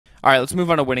All right, let's move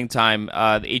on to Winning Time.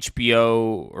 The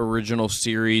HBO original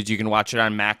series. You can watch it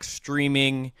on Max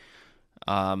streaming.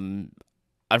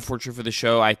 Unfortunately for the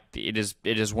show, it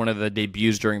is one of the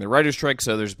debuts during the writer's strike,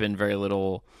 so there's been very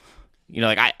little. You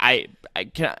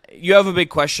have a big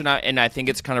question, and I think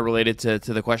it's kind of related to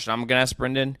the question I'm going to ask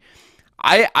Brendan.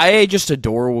 I just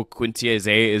adore what Quincy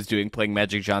Isaiah is doing playing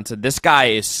Magic Johnson. This guy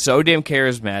is so damn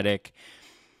charismatic.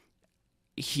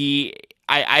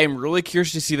 I am really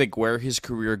curious to see like where his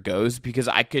career goes, because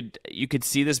you could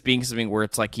see this being something where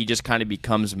it's like he just kind of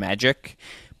becomes Magic,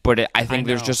 but I think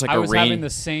there's just like I a was range. having the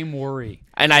same worry,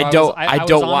 and so I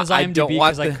don't want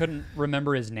I couldn't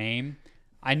remember his name.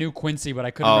 I knew Quincy, but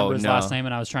I couldn't remember his last name,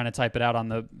 and I was trying to type it out on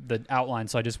the outline,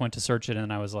 so I just went to search it,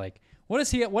 and I was like, what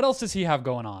else does he have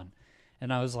going on?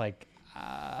 And I was like,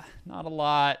 not a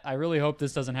lot. I really hope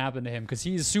this doesn't happen to him, because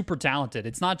he's super talented.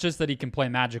 It's not just that he can play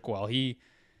Magic well. He's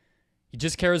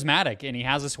just charismatic, and he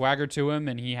has a swagger to him,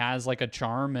 and he has like a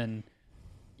charm, and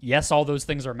yes, all those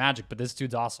things are Magic, but this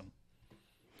dude's awesome.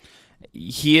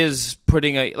 He is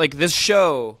putting this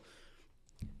show,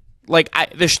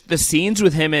 the scenes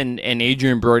with him and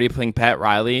Adrian Brody playing Pat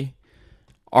Riley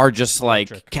are just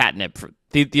like catnip.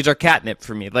 These are catnip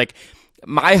for me. Like,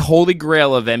 my holy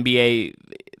grail of NBA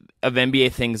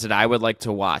things that I would like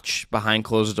to watch behind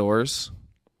closed doors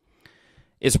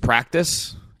is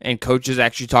practice and coaches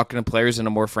actually talking to players in a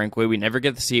more frank way. We never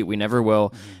get to see it. We never will.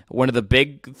 Mm-hmm. One of the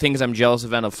big things I'm jealous of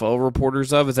NFL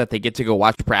reporters of is that they get to go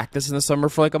watch practice in the summer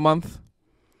for like a month.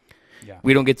 Yeah.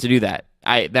 We don't get to do that.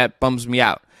 That bums me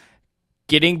out.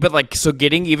 Getting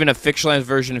even a fictionalized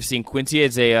version of seeing Quincy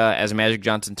Isaiah as Magic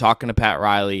Johnson talking to Pat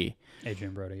Riley,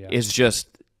 Adrian Brody, yeah, is just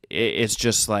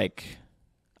like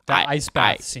that ice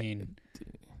bath scene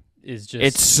is just,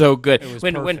 it's so good. It was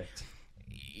perfect.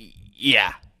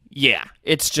 Yeah,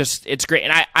 it's great,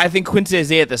 and I think Quincy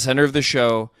Isaiah at the center of the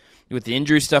show with the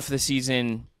injury stuff this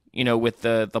season. With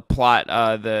the plot,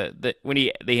 when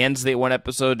he ends the one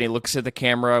episode and he looks at the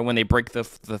camera when they break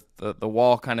the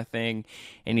wall kind of thing,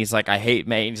 and he's like, I hate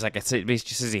May. He's like, he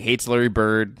says he hates Larry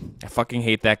Bird. I fucking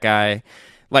hate that guy.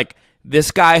 Like,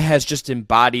 this guy has just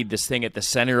embodied this thing at the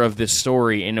center of this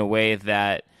story in a way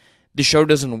that the show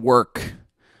doesn't work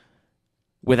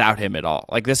without him at all.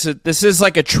 Like, this is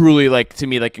like a truly, like, to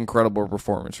me, like, incredible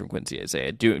performance from Quincy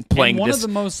Isaiah playing one this of the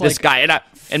most, this like, guy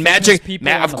and Magic people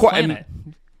on of the course. planet.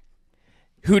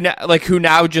 Who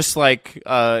now just like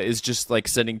is just like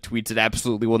sending tweets that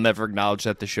absolutely will never acknowledge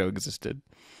that the show existed.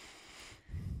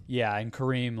 Yeah, and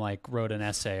Kareem like wrote an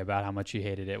essay about how much he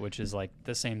hated it, which is like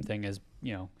the same thing as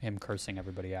him cursing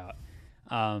everybody out.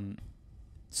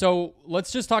 So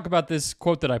let's just talk about this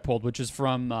quote that I pulled, which is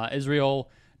from Israel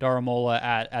Daramola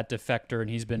at Defector, and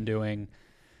he's been doing.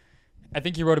 I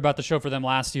think he wrote about the show for them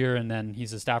last year, and then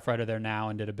he's a staff writer there now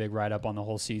and did a big write-up on the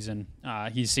whole season.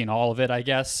 He's seen all of it, I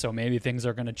guess, so maybe things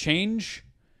are going to change.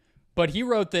 But he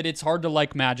wrote that it's hard to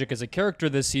like Magic as a character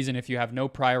this season if you have no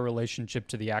prior relationship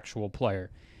to the actual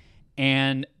player.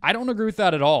 And I don't agree with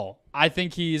that at all. I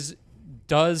think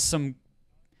does some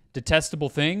detestable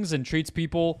things and treats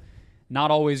people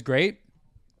not always great.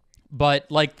 But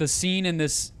like the scene in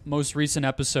this most recent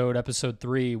episode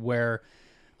 3, where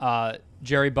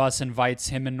Jerry Buss invites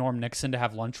him and Norm Nixon to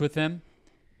have lunch with him.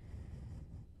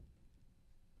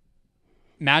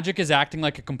 Magic is acting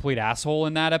like a complete asshole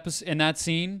in that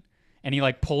scene, and he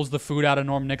like pulls the food out of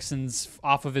Norm Nixon's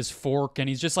off of his fork, and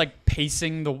he's just like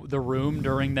pacing the room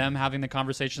during them having the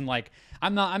conversation. Like,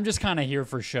 I'm just kind of here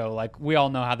for show. Like, we all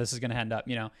know how this is going to end up,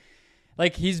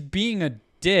 Like, he's being a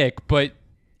dick, but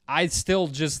I still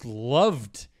just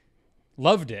loved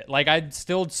it. Like, I'm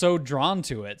still so drawn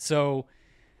to it. So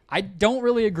I don't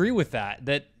really agree with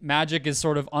that Magic is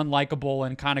sort of unlikable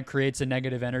and kind of creates a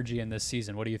negative energy in this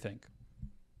season. What do you think?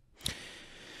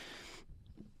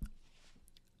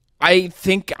 I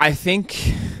think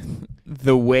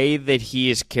the way that he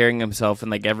is carrying himself in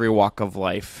like every walk of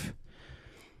life,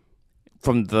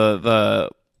 from the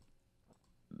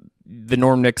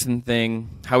Norm Nixon thing,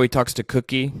 how he talks to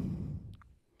Cookie.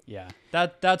 Yeah,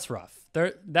 that's rough.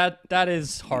 That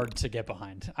is hard to get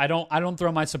behind. I don't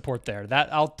throw my support there.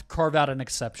 That I'll carve out an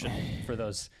exception for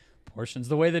those portions.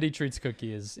 The way that he treats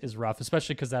Cookie is rough,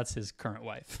 especially because that's his current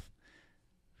wife.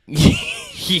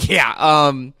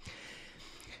 Yeah.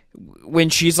 When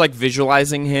she's like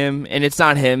visualizing him, and it's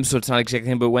not him, so it's not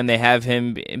exactly him, but when they have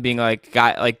him being like,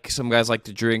 some guys like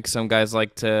to drink, some guys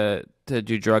like to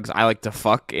do drugs, I like to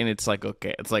fuck, and it's like,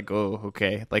 okay, it's like, oh,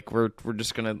 okay, like we're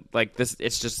just gonna like this.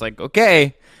 It's just like,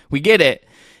 okay, we get it.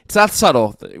 It's not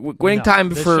subtle. Winning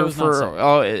time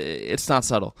it's not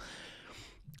subtle.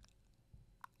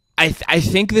 I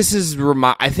think this is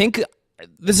I think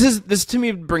this to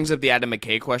me brings up the Adam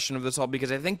McKay question of this all,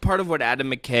 because I think part of what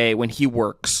Adam McKay, when he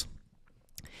works,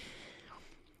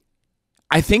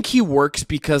 I think he works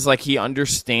because like he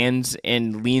understands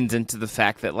and leans into the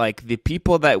fact that like the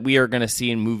people that we are going to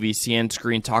see in movies, see on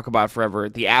screen, talk about forever,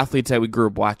 the athletes that we grew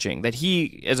up watching, that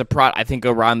he as a I think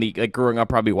around the like growing up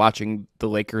probably watching the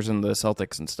Lakers and the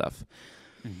Celtics and stuff.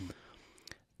 Mm-hmm.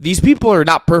 These people are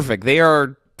not perfect. They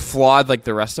are flawed like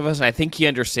the rest of us, and I think he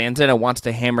understands it and wants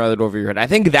to hammer that over your head. I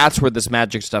think that's where this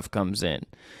magic stuff comes in.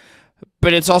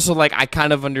 But it's also like I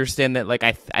kind of understand that. Like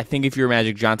I think if you're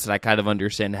Magic Johnson, I kind of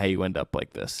understand how you end up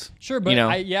like this. Sure, but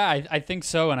I think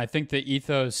so, and I think the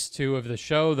ethos too of the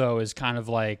show though is kind of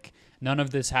like none of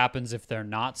this happens if they're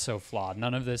not so flawed.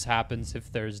 None of this happens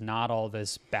if there's not all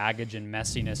this baggage and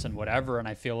messiness and whatever. And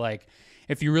I feel like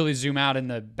if you really zoom out in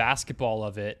the basketball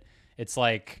of it, it's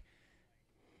like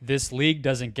this league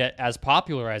doesn't get as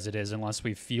popular as it is unless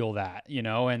we feel that,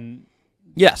 and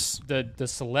yes, the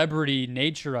celebrity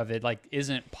nature of it like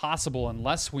isn't possible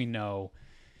unless we know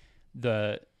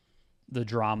the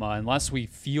drama, unless we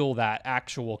feel that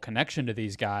actual connection to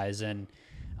these guys. And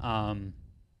I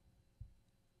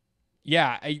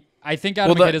think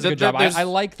Adam McKay does a good job. I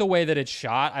like the way that it's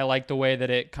shot. I like the way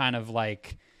that it kind of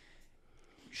like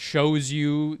shows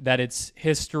you that it's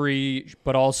history,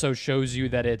 but also shows you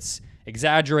that it's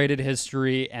exaggerated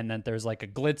history, and then there's like a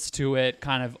glitz to it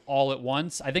kind of all at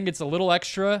once. I think it's a little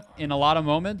extra in a lot of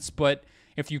moments, but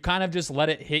if you kind of just let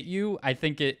it hit you, I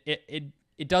think it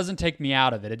doesn't take me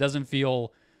out of it. It doesn't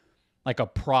feel like a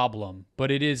problem,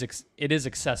 but it is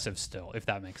excessive still, if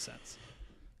that makes sense.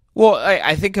 Well,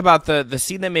 I think about the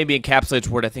scene that maybe encapsulates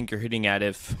what I think you're hitting at.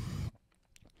 If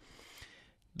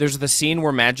there's the scene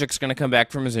where Magic's going to come back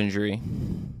from his injury,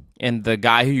 and the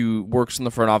guy who works in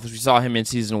the front office, we saw him in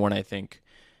season 1, I think,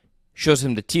 shows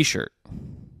him the T-shirt.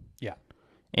 Yeah.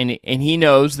 And he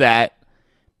knows that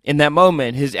in that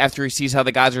moment, after he sees how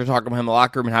the guys are talking about him in the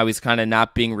locker room and how he's kind of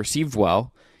not being received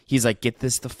well, he's like, get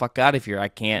this the fuck out of here. I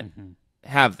can't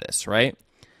have this, right?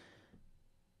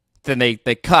 Then they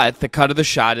cut. The cut of the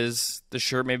shot is the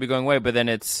shirt maybe going away, but then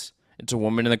it's a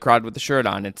woman in the crowd with the shirt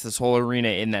on. It's this whole arena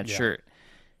in that shirt.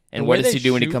 And what does he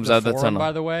do when he comes out of the tunnel?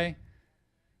 By the way,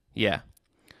 yeah.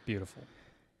 Beautiful.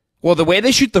 Well, the way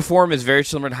they shoot the Forum is very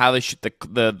similar to how they shoot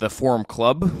the Forum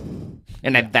Club,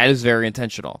 and that is very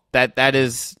intentional.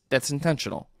 That's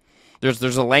intentional.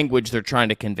 There's a language they're trying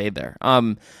to convey there.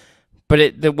 But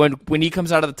when he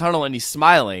comes out of the tunnel and he's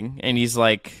smiling and he's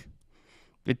like,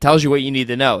 it tells you what you need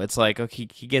to know. It's like, okay,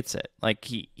 he gets it. Like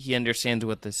he understands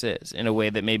what this is in a way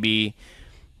that maybe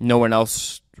no one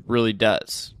else really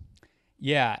does.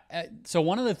 Yeah. So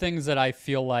one of the things that I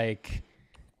feel like.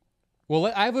 Well,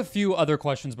 I have a few other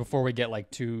questions before we get like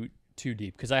too deep,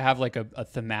 because I have like a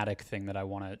thematic thing that I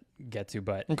want to get to.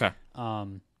 But okay,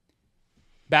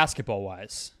 basketball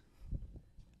wise,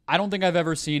 I don't think I've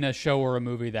ever seen a show or a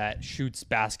movie that shoots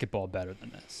basketball better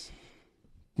than this.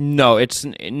 No,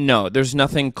 there's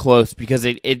nothing close, because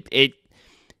it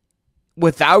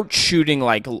without shooting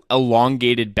like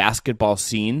elongated basketball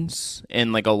scenes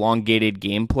and like elongated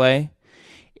gameplay.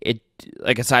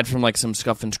 Like aside from like some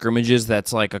scuff and scrimmages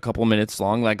that's like a couple minutes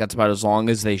long, like that's about as long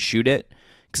as they shoot it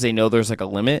because they know there's like a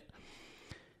limit.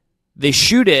 They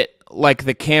shoot it like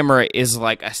the camera is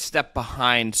like a step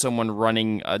behind someone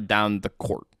running down the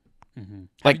court. Mm-hmm.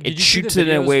 Like it shoots it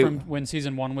in a way. From when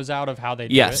season 1 was out of how they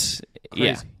do it?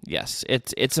 Yes,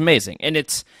 it's amazing, and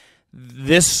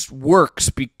this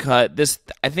works because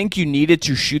I think you needed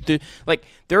to shoot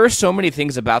there are so many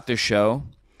things about this show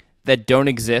that don't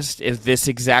exist if this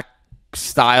exact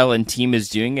style and team is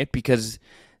doing it, because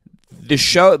the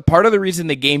show, part of the reason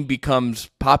the game becomes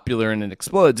popular and it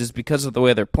explodes is because of the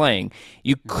way they're playing.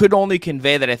 You could only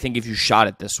convey that, I think, if you shot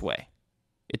it this way.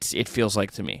 It feels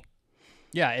like to me.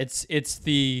 Yeah, it's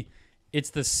the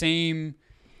same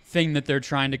thing that they're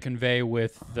trying to convey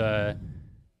with the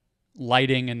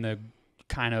lighting and the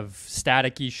kind of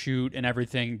staticky shoot and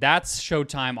everything. That's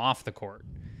Showtime off the court.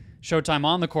 Showtime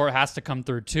on the court has to come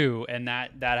through too, and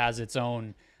that has its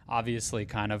own obviously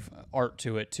kind of art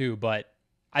to it too. But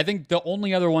I think the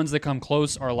only other ones that come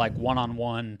close are like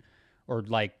one-on-one or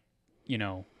like,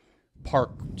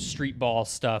 park street ball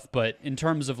stuff. But in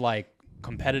terms of like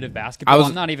competitive basketball,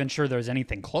 I'm not even sure there's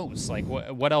anything close. Like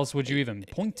what else would you even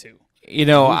point to?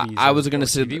 I was gonna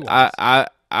say I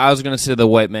was gonna say the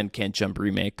White Men Can't Jump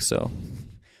remake. So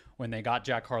when they got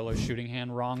Jack Harlow's shooting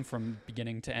hand wrong from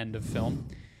beginning to end of film.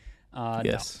 Yes.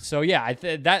 No. So yeah,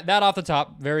 that off the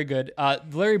top, very good.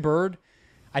 Larry Bird,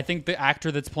 I think the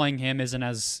actor that's playing him isn't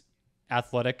as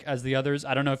athletic as the others.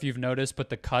 I don't know if you've noticed, but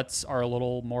the cuts are a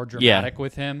little more dramatic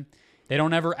with him. They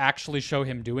don't ever actually show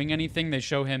him doing anything. They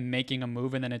show him making a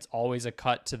move, and then it's always a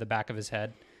cut to the back of his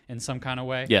head in some kind of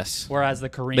way. Yes. Whereas the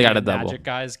Kareem and Magic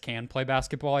guys can play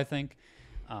basketball, I think.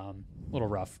 A little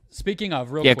rough. Speaking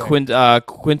of, real quick.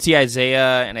 Quincy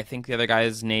Isaiah, and I think the other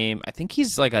guy's name, I think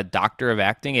he's like a doctor of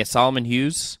acting. Yeah, Solomon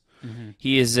Hughes. Mm-hmm.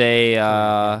 He is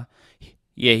a...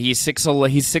 he's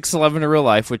 6'11" in real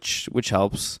life, which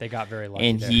helps. They got very lucky.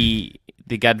 And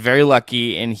they got very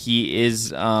lucky, and he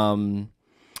is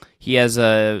he has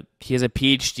a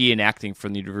PhD in acting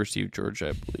from the University of Georgia,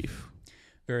 I believe.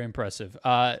 Very impressive.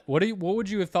 What would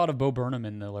you have thought of Bo Burnham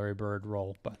in the Larry Bird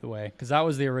role, by the way? Because that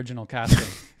was the original casting.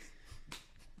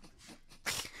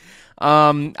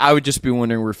 I would just be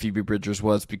wondering where Phoebe Bridgers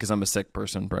was because I'm a sick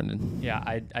person, Brendan. Yeah,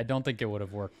 I don't think it would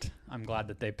have worked. I'm glad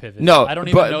that they pivoted. No, I don't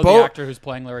even know the actor who's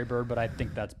playing Larry Bird, but I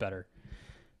think that's better.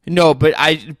 No, but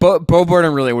Bo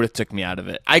Burnham really would have took me out of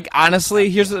it. I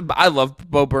honestly, I love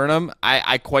Bo Burnham.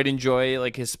 I quite enjoy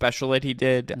like his special that he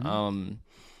did.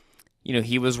 Mm-hmm.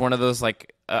 He was one of those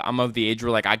like I'm of the age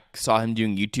where like I saw him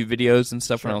doing YouTube videos and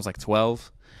stuff when I was like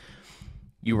 12.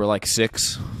 You were like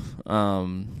 6.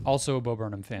 Also a Bo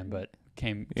Burnham fan, but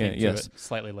came to it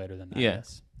slightly later than that.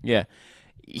 Yes. Yeah.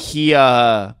 He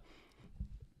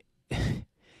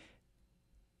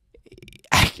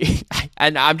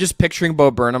and I'm just picturing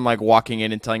Bo Burnham like walking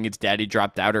in and telling his daddy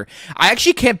dropped out. Or I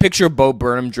actually can't picture Bo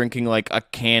Burnham drinking like a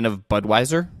can of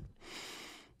Budweiser.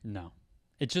 No.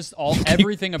 It's just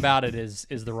everything about it is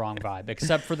the wrong vibe,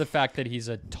 except for the fact that he's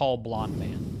a tall blonde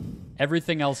man.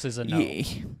 Everything else is a no.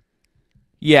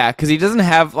 Yeah, because he doesn't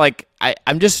have like I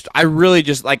really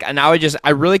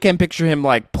can't picture him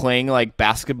like playing like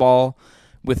basketball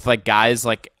with like guys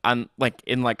like on like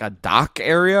in like a dock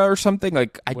area or something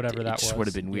like whatever that just would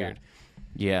have been weird.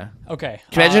 Yeah. Okay.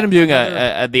 Can you imagine him doing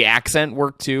the accent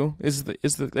work too? Is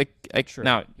the like sure.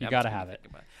 No, you gotta have it.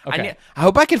 Okay. I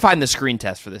hope I can find the screen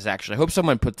test for this, actually. I hope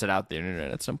someone puts it out the internet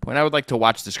at some point. I would like to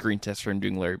watch the screen test for him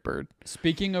doing Larry Bird.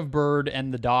 Speaking of Bird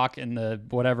and the dock in the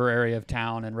whatever area of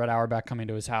town and Red Auerbach coming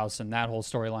to his house and that whole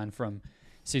storyline from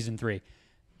season 3,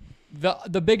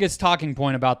 the biggest talking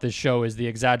point about this show is the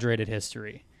exaggerated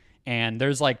history. And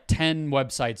there's like 10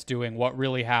 websites doing what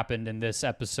really happened in this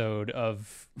episode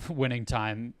of Winning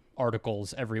Time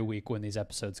articles every week when these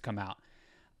episodes come out.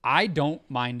 I don't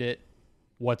mind it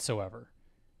whatsoever.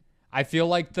 I feel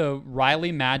like the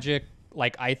Riley Magic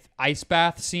like ice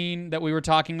bath scene that we were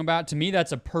talking about, to me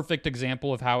that's a perfect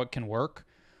example of how it can work,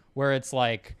 where it's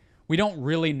like we don't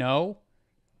really know,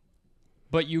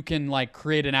 but you can like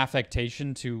create an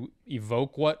affectation to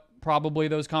evoke what probably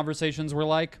those conversations were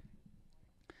like.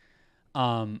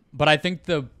 But I think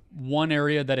the one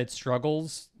area that it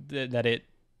struggles, that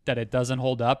it doesn't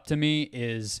hold up to me,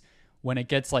 is when it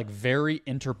gets like very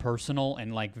interpersonal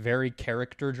and like very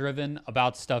character driven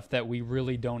about stuff that we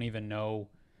really don't even know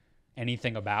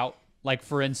anything about. Like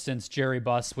for instance, Jerry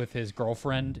Buss with his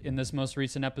girlfriend in this most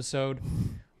recent episode,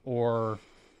 or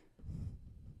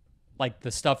like the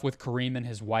stuff with Kareem and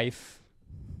his wife.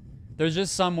 There's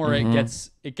just some where it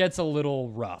gets a little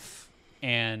rough,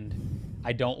 and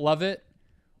I don't love it.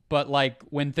 But like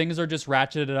when things are just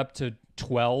ratcheted up to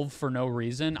 12 for no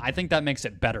reason, I think that makes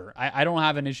it better. I don't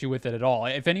have an issue with it at all.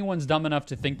 If anyone's dumb enough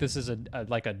to think this is a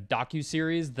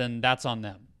docuseries, then that's on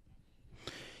them.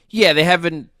 Yeah, they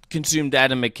haven't consumed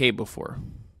Adam McKay before.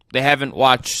 They haven't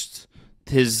watched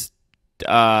his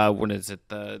what is it,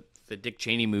 the Dick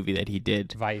Cheney movie that he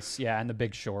did, Vice, yeah, and The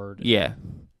Big Short. Yeah,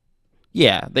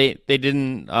 they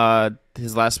didn't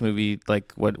his last movie,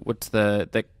 like what's the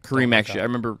Kareem actually? I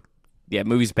remember. Yeah,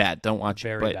 movie's bad. Don't watch it.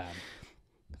 Very bad.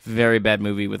 Very bad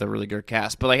movie with a really good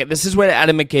cast. But like this is what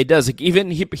Adam McKay does. Like even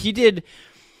he did.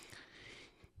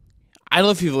 I don't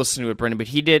know if you've listened to it, Brendan, but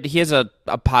he has a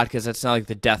podcast that's not like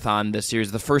the Death on this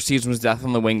series. The first season was Death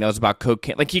on the Wing. That was about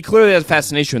cocaine. Like he clearly has a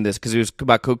fascination with this because it was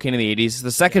about cocaine in the 80s.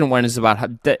 The second one is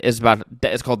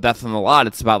it's called Death on the Lot.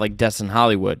 It's about like deaths in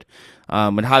Hollywood.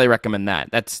 Would highly recommend that.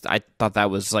 I thought that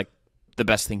was like the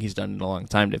best thing he's done in a long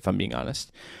time, if I'm being honest.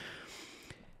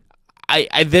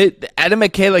 Adam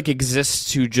McKay like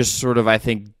exists to just sort of, I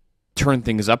think, turn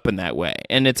things up in that way.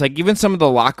 And it's like even some of the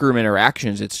locker room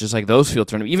interactions, it's just like those feel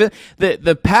turned up. Even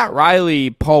the Pat Riley,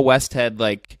 Paul Westhead,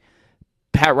 like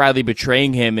Pat Riley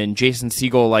betraying him and Jason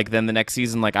Segel, like then the next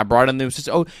season, like I brought in this,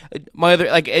 my other,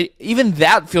 like even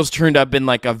that feels turned up in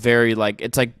like a very like,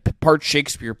 it's like part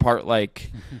Shakespeare, part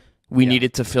like we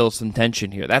needed to fill some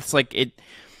tension here. That's like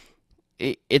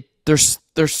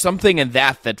there's something in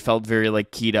that felt very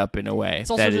like keyed up in a way. It's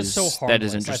also just so harmless. That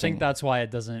is interesting. I think that's why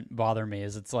it doesn't bother me.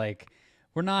 Is it's like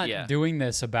we're not doing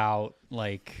this about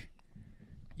like,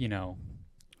 you know,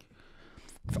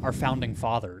 our founding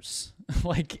fathers.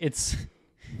 Like it's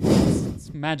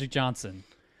It's Magic Johnson.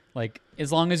 Like,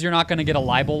 as long as you're not going to get a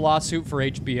libel lawsuit for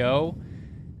HBO,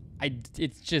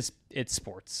 it's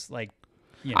sports. Like,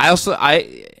 you know.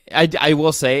 I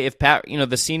will say, if Pat,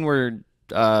 the scene where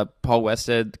Paul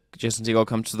Westhead, Jason Segel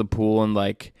comes to the pool and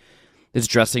like is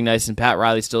dressing nice, and Pat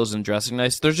Riley still isn't dressing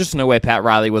nice. There's just no way Pat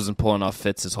Riley wasn't pulling off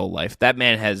fits his whole life. That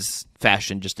man has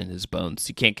fashion just in his bones.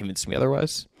 You can't convince me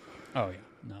otherwise. Oh yeah,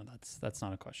 no, that's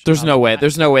not a question. There's no way.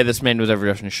 There's no way this man was ever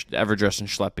dressed in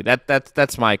schleppy.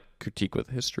 That's my critique with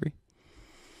history.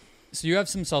 So you have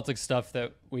some Celtics stuff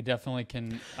that we definitely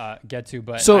can get to,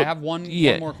 but So, I have one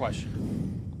more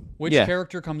question. Which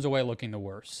character comes away looking the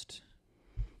worst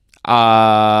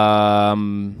so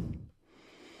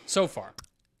far?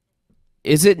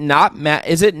 Is it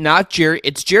not Jerry?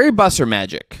 It's Jerry Buss or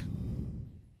Magic.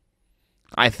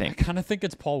 I think. I kind of think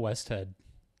it's Paul Westhead.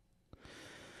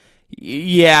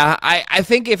 Yeah, I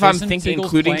think if Jason I'm thinking Segel's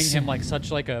including playing him like such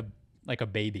like a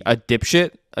baby. a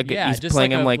dipshit, Yeah, he's just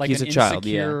playing him like like he's an a child.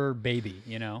 Yeah, insecure baby,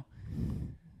 you know.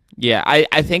 yeah.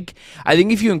 I think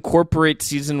if you incorporate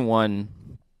season 1,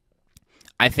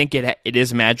 I think it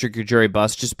is Magic or Jerry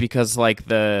Buss, just because like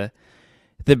the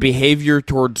behavior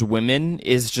towards women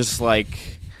is just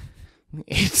like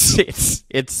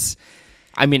it's.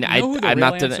 I mean, You know who the I'm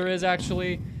real not answer is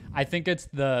actually. I think it's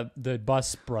the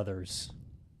Buss brothers,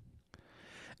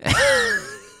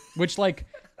 which like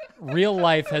real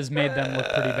life has made them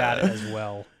look pretty bad as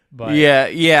well. But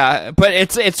yeah, but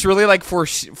it's really like for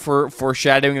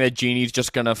foreshadowing that Jeannie's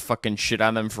just gonna fucking shit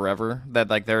on them forever. That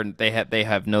like they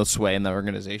have no sway in the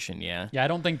organization. Yeah, I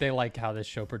don't think they like how this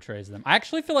show portrays them. I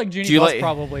actually feel like Jeannie Buss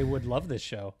probably would love this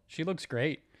show. She looks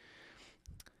great.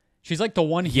 She's like the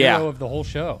one hero of the whole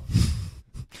show.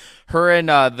 Her and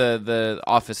the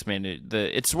office man.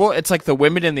 It's like the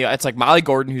women in it's like Molly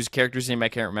Gordon, whose character's name I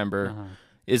can't remember. Uh-huh.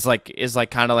 Is like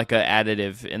kind of like a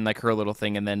additive in like her little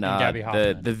thing, and then Gabby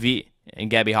Hoffman. the V and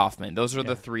Gabby Hoffman. Those are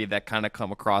the three that kind of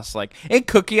come across like, and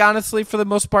Cookie, honestly, for the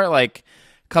most part, like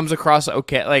comes across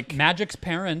okay. Like Magic's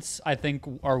parents, I think,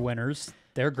 are winners.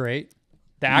 They're great.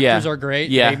 The actors are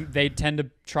great. Yeah, they tend to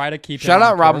try to keep. Shout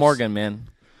out Rob course. Morgan, man.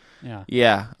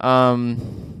 Yeah. Paul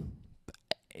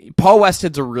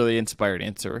Westhead's a really inspired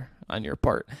answer on your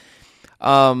part.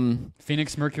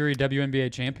 Phoenix Mercury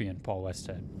WNBA champion Paul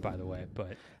Westhead, by the way,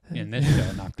 but in this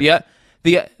show, not good.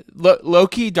 The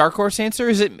low-key dark horse answer,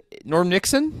 is it Norm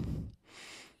Nixon?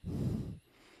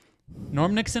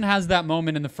 Norm Nixon has that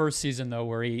moment in the first season, though,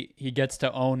 where he gets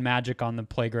to own Magic on the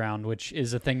playground, which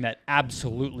is a thing that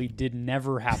absolutely did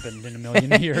never happen in a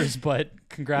million years. But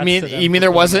congrats. To them. You mean there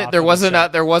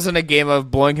wasn't a game of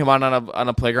blowing him on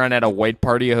a playground at a white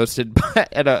party hosted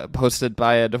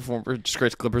by a former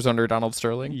disgraced Clippers owner Donald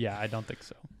Sterling? Yeah, I don't think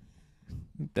so.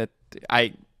 That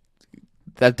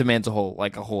demands a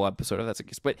whole episode if that's the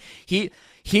case. But he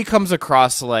comes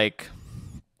across like.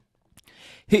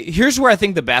 Here's where I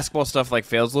think the basketball stuff like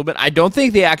fails a little bit. I don't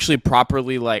think they actually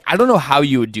properly I don't know how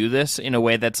you would do this in a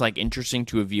way that's like interesting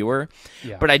to a viewer,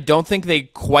 but I don't think they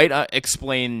quite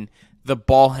explain the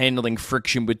ball handling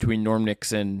friction between Norm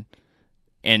Nixon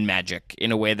and Magic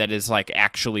in a way that is like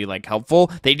actually like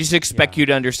helpful. They just expect you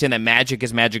to understand that Magic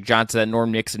is Magic Johnson, that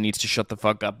Norm Nixon needs to shut the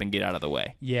fuck up and get out of the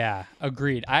way. Yeah,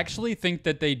 agreed. I actually think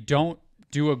that they don't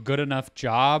do a good enough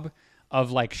job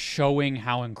of like showing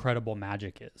how incredible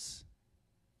Magic is.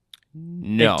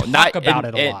 No, they talk about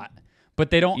it a lot, but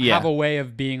they don't have a way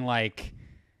of being like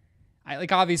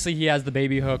obviously he has the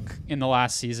baby hook in the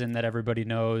last season that everybody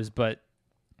knows, but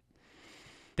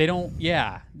they don't.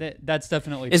 Yeah, that's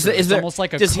definitely true. It's almost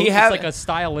like it's like a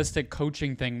stylistic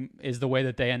coaching thing is the way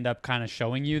that they end up kind of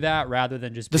showing you that rather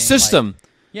than just the being system.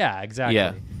 Yeah, exactly.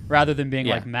 Yeah. Rather than being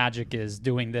like Magic is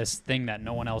doing this thing that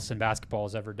no one else in basketball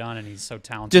has ever done, and he's so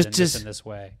talented in this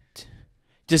way.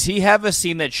 Does he have a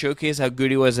scene that showcases how good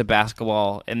he was at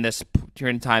basketball in this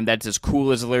period of time that's as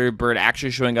cool as Larry Bird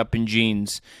actually showing up in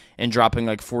jeans and dropping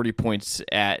like 40 points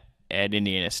at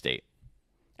Indiana State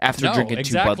after drinking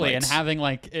 2 Bud Lights? And having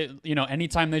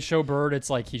anytime they show Bird, it's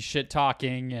like he's shit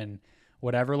talking and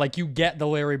whatever. Like you get the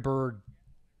Larry Bird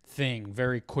thing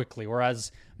very quickly,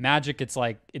 whereas Magic, it's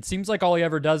like it seems like all he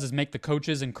ever does is make the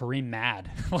coaches and Kareem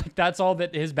mad. Like that's all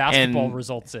that his basketball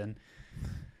results in.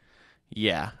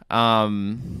 Yeah. That's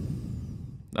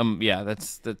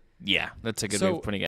a good way of putting it.